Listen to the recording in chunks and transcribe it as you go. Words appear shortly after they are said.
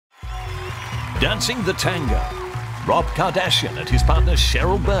Dancing the Tango, Rob Kardashian and his partner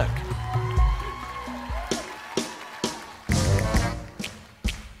Cheryl Burke.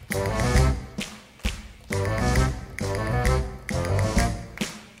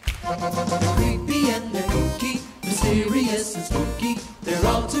 Creepy and they're kooky, mysterious and spooky. They're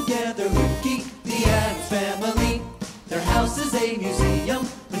all together kooky, the Addams Family. Their house is a museum.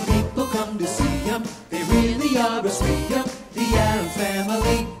 When people come to see them, they really are a sweet-em, the Addams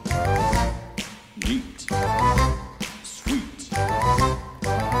Family. Neat, sweet,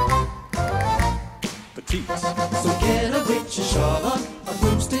 petite. So get a witch's shawl on, a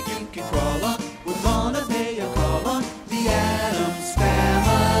broomstick you can crawl on. We're gonna pay a call on the Addams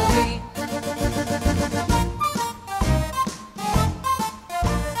Family.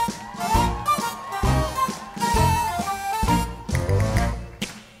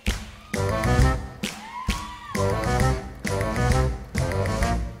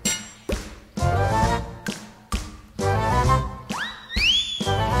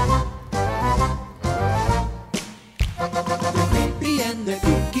 They're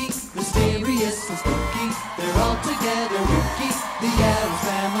kooky, mysterious and spooky. They're all together kooky, the Addams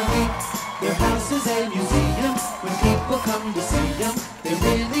Family. Their house is a museum. When people come to see them, they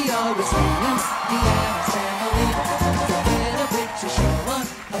really are a sweet-em, the Addams